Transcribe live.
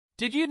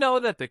Did you know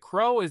that the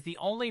crow is the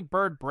only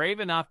bird brave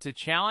enough to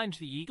challenge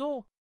the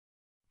eagle?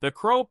 The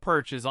crow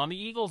perches on the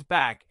eagle's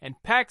back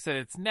and pecks at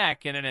its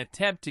neck in an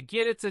attempt to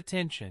get its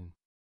attention.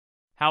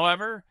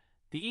 However,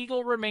 the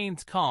eagle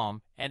remains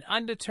calm and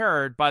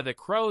undeterred by the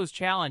crow's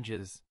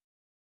challenges.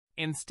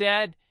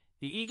 Instead,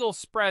 the eagle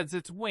spreads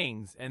its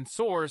wings and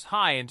soars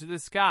high into the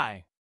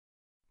sky.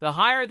 The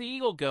higher the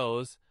eagle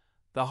goes,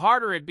 the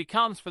harder it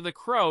becomes for the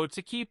crow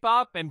to keep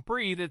up and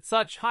breathe at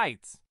such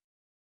heights.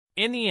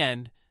 In the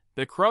end,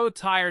 the crow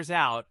tires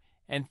out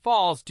and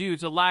falls due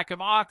to lack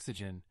of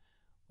oxygen,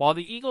 while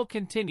the eagle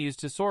continues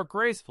to soar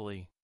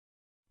gracefully.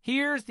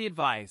 Here's the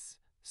advice: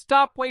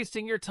 stop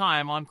wasting your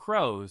time on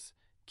crows,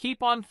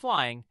 keep on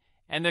flying,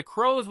 and the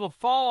crows will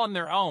fall on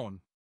their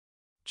own.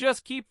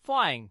 Just keep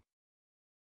flying.